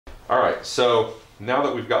All right, so now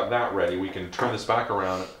that we've got that ready, we can turn this back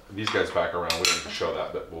around, these guys back around. We don't need to show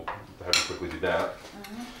that, but we'll have you quickly do that.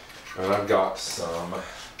 And I've got some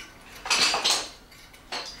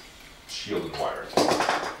shielded wire.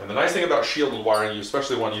 And the nice thing about shielded wiring, you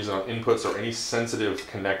especially want to use it on inputs or any sensitive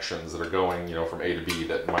connections that are going, you know, from A to B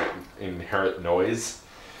that might inherit noise,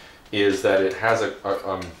 is that it has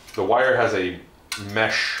the wire has a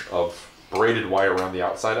mesh of braided wire around the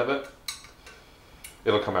outside of it.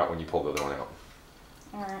 It'll come out when you pull the other one out.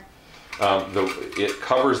 All right. It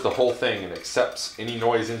covers the whole thing and accepts any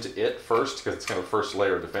noise into it first, because it's kind of first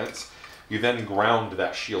layer of defense. You then ground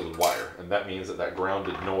that shielded wire, and that means that that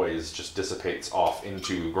grounded noise just dissipates off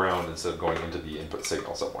into ground instead of going into the input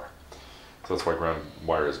signal somewhere. So that's why ground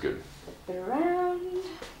wire is good. Flip it around.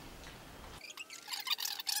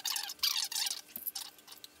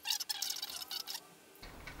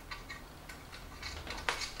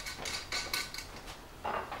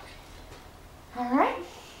 All right.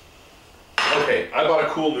 Okay, I bought a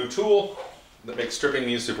cool new tool that makes stripping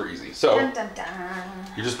these super easy. So Dun, dun, dun.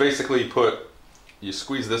 you just basically you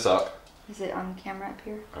squeeze this up. Is it on camera up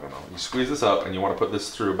here? I don't know. You squeeze this up and you want to put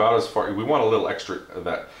this through about as far. We want a little extra of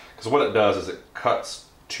that, because what it does is it cuts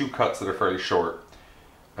two cuts that are fairly short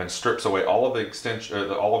and strips away all of the extension,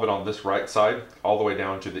 all of it on this right side, all the way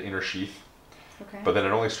down to the inner sheath. Okay. But then it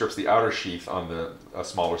only strips the outer sheath on a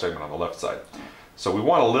smaller segment on the left side. So we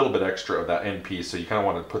want a little bit extra of that end piece, so you kind of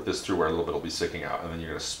want to put this through where a little bit will be sticking out, and then you're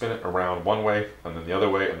going to spin it around one way, and then the other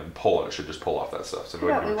way, and then pull it. It should just pull off that stuff. So go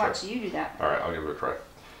ahead and give it a try. Watch you do that. All right, I'll give it a try.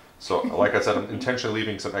 So like I said, I'm intentionally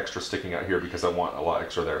leaving some extra sticking out here because I want a lot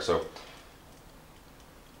extra there. So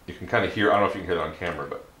you can kind of hear, I don't know if you can hear that on camera,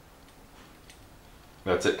 but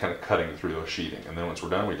that's it kind of cutting through the sheathing. And then once we're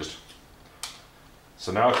done, we just,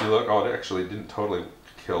 so now if you look, oh, it actually didn't totally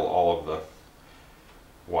kill all of the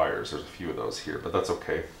wires. There's a few of those here, but that's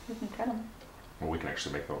okay. We can cut them. Well, we can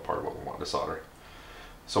actually make them a part of what we want to solder.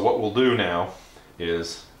 So what we'll do now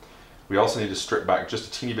is we also need to strip back just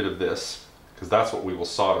a teeny bit of this, because that's what we will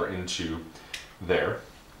solder into there.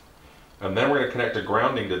 And then we're going to connect a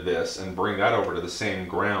grounding to this and bring that over to the same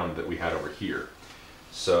ground that we had over here.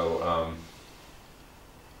 So,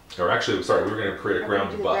 or actually, sorry, we were going to create a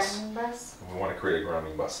grounding bus. Grounding bus. We want to create a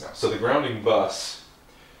grounding bus now. So the grounding bus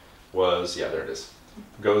was, yeah, there it is.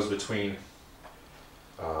 Goes between,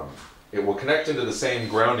 it will connect into the same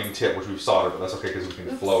grounding tip, which we've soldered, but that's okay because we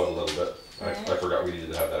can flow it a little bit. I forgot we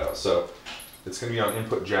needed to have that out. So it's going to be on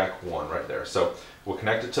input jack 1 right there. So we'll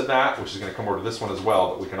connect it to that, which is going to come over to this one as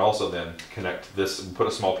well, but we can also then connect this and put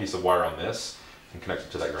a small piece of wire on this and connect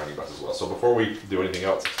it to that grounding bus as well. So before we do anything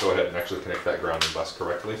else, let's go ahead and actually connect that grounding bus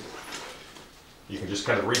correctly. You can just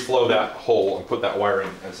kind of reflow that hole and put that wire in.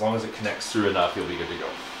 As long as it connects through enough, you'll be good to go.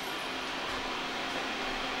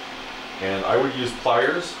 And I would use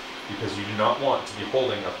pliers because you do not want to be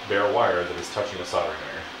holding a bare wire that is touching a soldering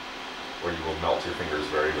iron, or you will melt your fingers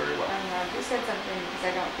very, very well. I know, you said something because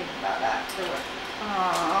I don't think about that.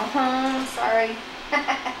 Oh, sorry.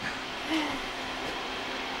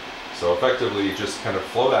 So effectively, just kind of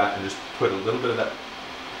flow that and just put a little bit of that.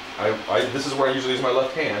 This is where I usually use my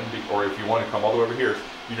left hand, or if you want to come all the way over here,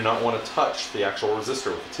 you do not want to touch the actual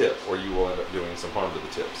resistor with the tip, or you will end up doing some harm to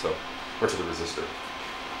the tip, so, or to the resistor,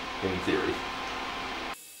 in theory.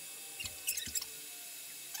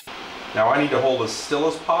 Now I need to hold as still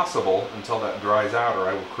as possible until that dries out, or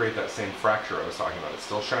I will create that same fracture I was talking about. It's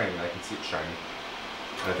still shiny, I can see it shiny.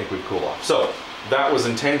 And I think we've cooled off. So that was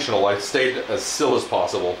intentional. I stayed as still as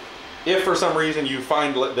possible. If for some reason you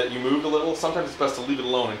find that you moved a little, sometimes it's best to leave it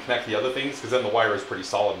alone and connect the other things, because then the wire is pretty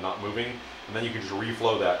solid and not moving, and then you can just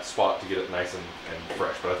reflow that spot to get it nice and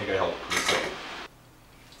fresh. But I think I held it pretty simple.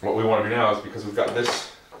 What we want to do now is, because we've got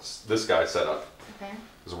this guy set up, okay,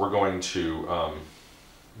 is we're going to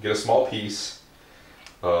get a small piece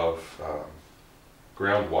of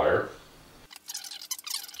ground wire.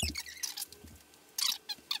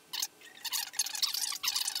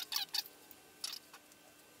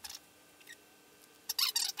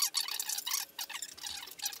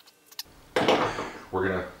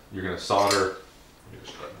 You're gonna solder. Let me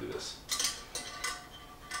just try to do this.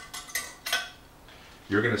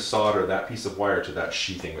 You're gonna solder that piece of wire to that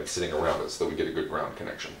sheathing that's sitting around it, so that we get a good ground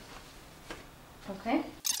connection. Okay.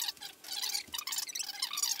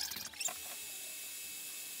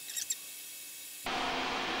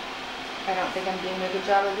 I don't think I'm doing a good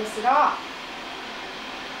job of this at all.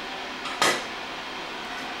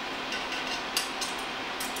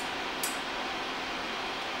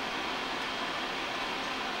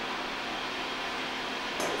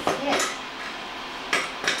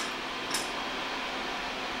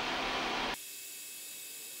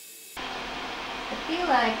 I feel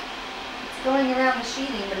like going around the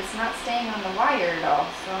sheeting, but it's not staying on the wire at all.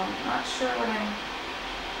 So I'm not sure what I'm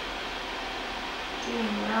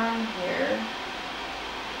doing wrong here.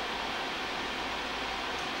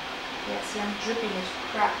 Yeah, see, I'm dripping this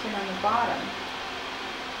crap tin on the bottom.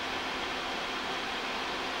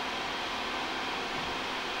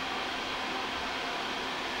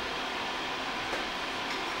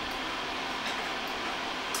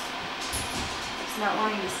 It's not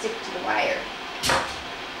wanting to stick to the wire.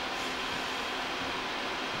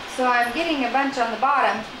 So I'm getting a bunch on the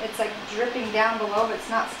bottom. It's like dripping down below, but it's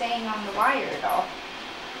not staying on the wire at all.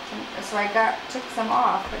 So I took some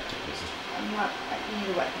off, but I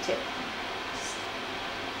need to wet the tip.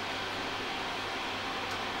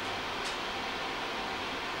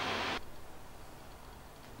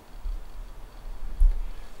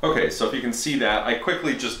 Okay, so if you can see that, I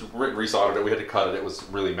quickly just resoldered it. We had to cut it. It was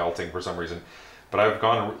really melting for some reason. But I've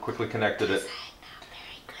gone and quickly connected it.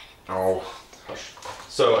 Oh, hush.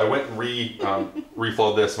 So I went and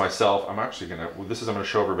reflowed this myself. I'm actually gonna, I'm gonna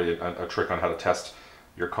show everybody a trick on how to test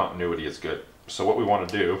your continuity is good. So what we want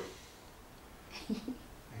to do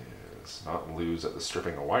is not lose at the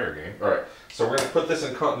stripping a wire game. All right, so we're gonna put this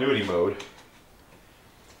in continuity mode.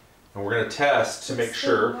 And we're gonna test to make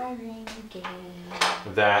sure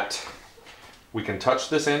that we can touch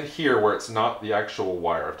this end here where it's not the actual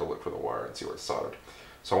wire. I have to look for the wire and see where it's soldered.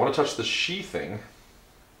 So I want to touch the sheathing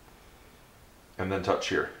and then touch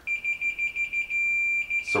here.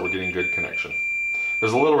 So we're getting good connection.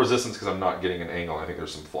 There's a little resistance because I'm not getting an angle. I think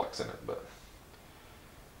there's some flux in it, but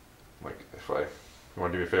like you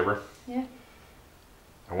want to do me a favor? Yeah.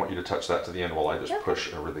 I want you to touch that to the end while I just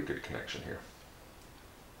push a really good connection here.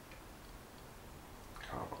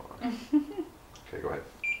 Come on. Okay, go ahead.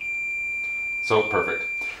 So perfect.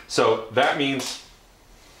 So that means,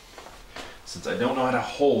 since I don't know how to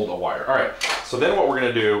hold a wire. All right, so then what we're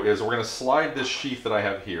gonna do is we're gonna slide this sheath that I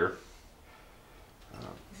have here.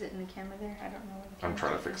 Is it in the camera there? I don't know. I'm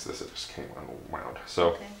trying to fix this, it just came unwound.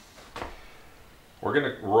 So we're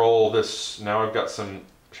gonna roll this, now I've got some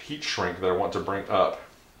heat shrink that I want to bring up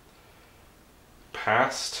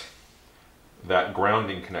past that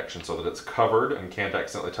grounding connection so that it's covered and can't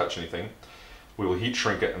accidentally touch anything. We will heat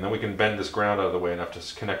shrink it, and then we can bend this ground out of the way enough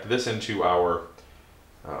to connect this into our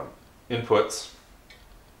inputs,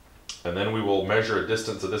 and then we will measure a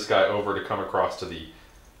distance of this guy over to come across to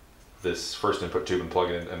this first input tube and plug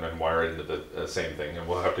it in and then wire it into the same thing, and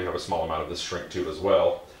we'll have to have a small amount of this shrink tube as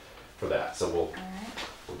well for that, so we'll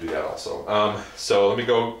do that also. So let me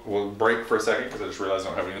go, we'll break for a second because I just realized I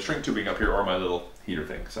don't have any shrink tubing up here or my little heater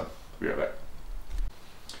thing, so we'll be right back.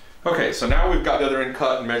 Okay, so now we've got the other end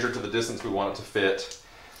cut and measured to the distance we want it to fit.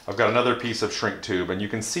 I've got another piece of shrink tube, and you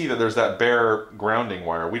can see that there's that bare grounding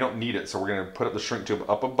wire. We don't need it, so we're going to put up the shrink tube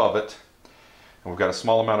up above it. And we've got a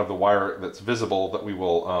small amount of the wire that's visible that we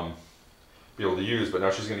will be able to use, but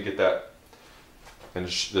now she's going to get that and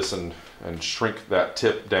and shrink that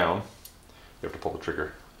tip down. You have to pull the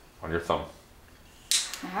trigger on your thumb.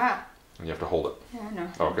 Aha. And you have to hold it. Yeah, I know.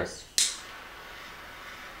 Okay.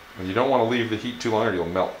 And you don't want to leave the heat too long or you'll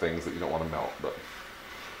melt things that you don't want to melt. But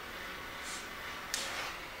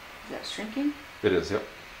is that shrinking? It is, yep.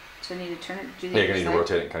 So I need to turn it, do the yeah, other you're going to need side? to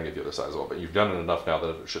rotate it and kind of get the other side as well. But you've done it enough now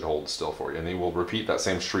that it should hold still for you. And then we'll repeat that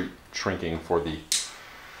same shrinking for the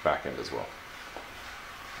back end as well.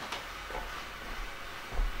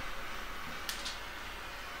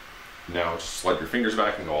 Now just slide your fingers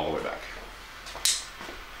back and go all the way back.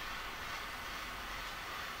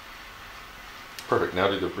 Perfect. Now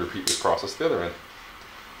repeat this process the other end.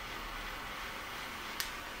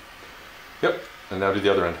 Yep. And now do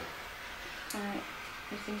the other end. Alright.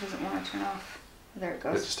 Your thing doesn't want to turn off. There it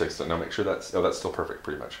goes. It just takes, now make sure that's still perfect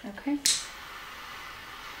pretty much. Okay.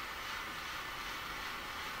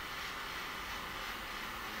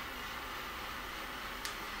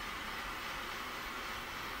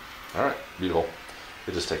 Alright, beautiful.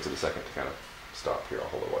 It just takes it a second to kind of stop here. I'll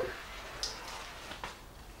hold it while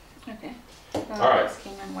you're... Okay. All right. This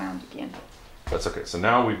came unwound again. That's okay. So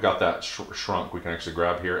now we've got that shrunk. We can actually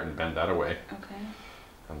grab here and bend that away. Okay.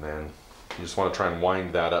 And then you just want to try and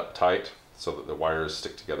wind that up tight so that the wires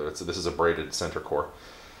stick together. This is a braided center core.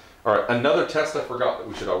 All right, another test I forgot that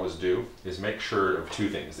we should always do is make sure of two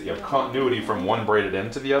things. That you have continuity from one braided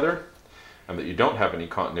end to the other, and that you don't have any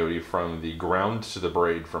continuity from the ground to the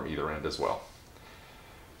braid from either end as well.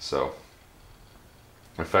 So,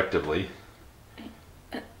 effectively...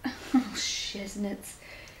 Oh, shiznits.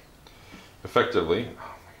 Effectively,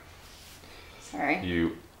 Sorry.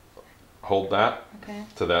 you hold that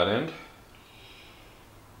to that end.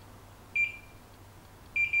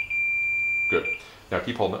 Good. Now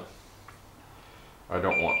keep holding it. I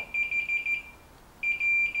don't want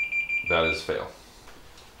that is fail.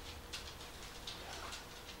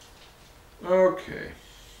 Okay.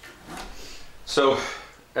 So,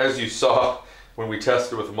 as you saw when we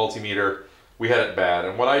tested with the multimeter, we had it bad.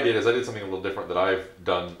 And what I did is I did something a little different that I've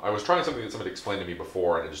done. I was trying something that somebody explained to me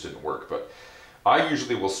before and it just didn't work. But I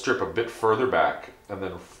usually will strip a bit further back and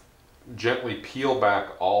then gently peel back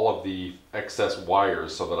all of the excess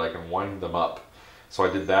wires so that I can wind them up. So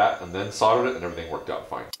I did that and then soldered it and everything worked out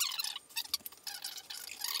fine.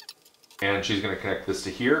 And she's going to connect this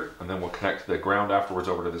to here, and then we'll connect the ground afterwards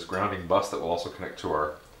over to this grounding bus that will also connect to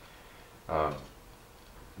our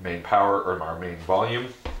main power, or our main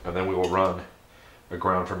volume, and then we will run a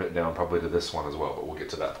ground from it down probably to this one as well, but we'll get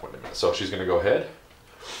to that point in a minute. So she's going to go ahead.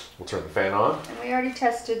 We'll turn the fan on. And we already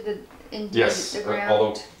tested the Yes, ground.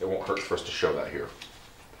 although it won't hurt for us to show that here.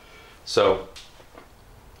 So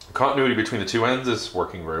the continuity between the two ends is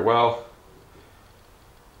working very well.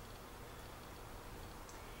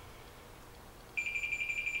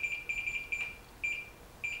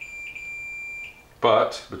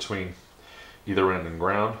 But between either end and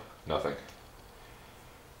ground, nothing.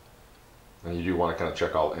 And you do want to kind of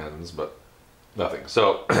check all ends, but nothing.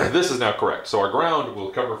 So this is now correct. So our ground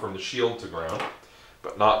will cover from the shield to ground,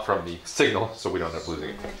 but not from the signal, so we don't end up losing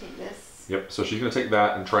it. I'm gonna take this. Yep, so she's going to take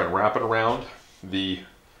that and try and wrap it around the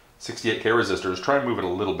 68K resistors. Try and move it a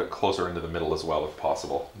little bit closer into the middle as well if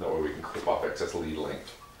possible. That way we can clip off excess lead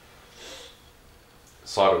length.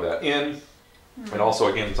 Solder that in. And also,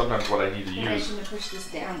 again, sometimes what I need to use... I shouldn't have pushed this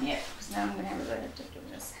down yet, because now I'm going to have a better time doing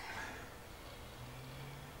this.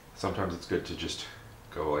 Sometimes it's good to just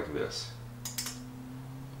go like this.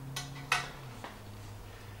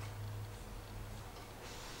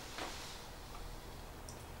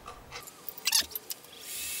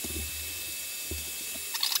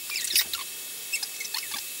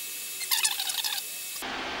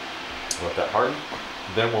 Let that harden.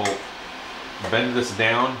 Then we'll bend this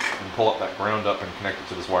down and pull up that ground up and connect it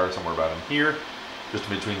to this wire somewhere about in here, just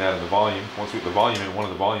in between that and the volume. Once we get the volume in, one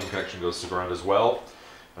of the volume connection goes to ground as well,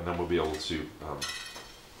 and then we'll be able to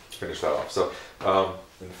finish that off. So,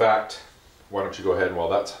 in fact, why don't you go ahead while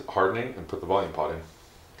that's hardening and put the volume pot in.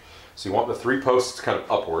 So you want the 3 posts kind of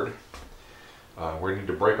upward. We're going to need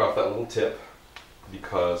to break off that little tip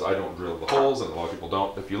because I don't drill the holes and a lot of people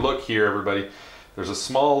don't. If you look here, everybody, there's a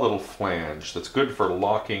small little flange that's good for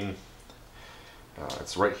locking.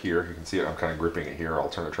 It's right here. You can see it. I'm kind of gripping it here. I'll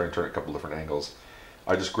try and turn it a couple different angles.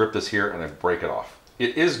 I just grip this here and I break it off.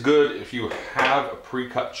 It is good if you have a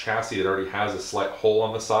pre-cut chassis that already has a slight hole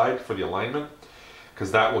on the side for the alignment,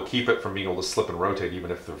 because that will keep it from being able to slip and rotate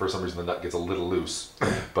even if for some reason the nut gets a little loose.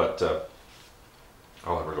 But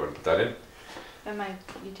I'll have her go ahead and put that in.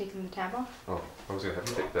 You taking the tab off? Oh, I was going to have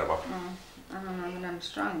you take the tab off. Oh, I don't know when I'm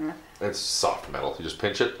strong enough. It's soft metal. You just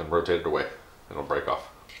pinch it and rotate it away and it'll break off.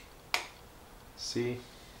 See?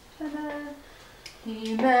 Ta-da!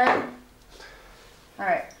 He-Man.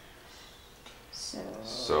 Alright.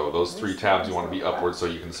 So those 3 tabs you want to be upward so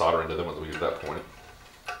you can solder into them once we get to that point.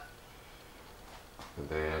 And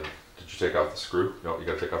then, did you take off the screw? No, you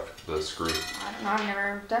got to take off the screw. I don't know. I've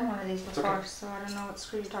never done one of these before, okay. so I don't know what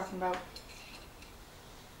screw you're talking about.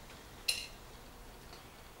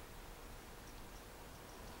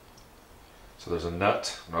 So there's a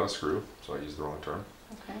nut, not a screw, so I used the wrong term.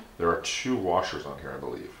 Okay. There are 2 washers on here, I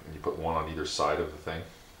believe, and you put one on either side of the thing.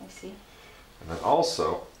 I see. And then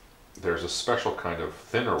also, there's a special kind of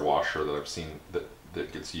thinner washer that I've seen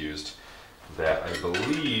that gets used that I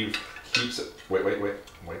believe keeps it. Wait.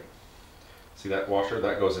 See that washer?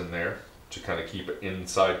 That goes in there to kind of keep it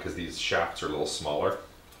inside because these shafts are a little smaller.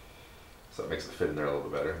 So that makes it fit in there a little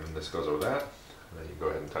bit better. And then this goes over that, and then you go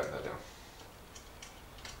ahead and tighten that down.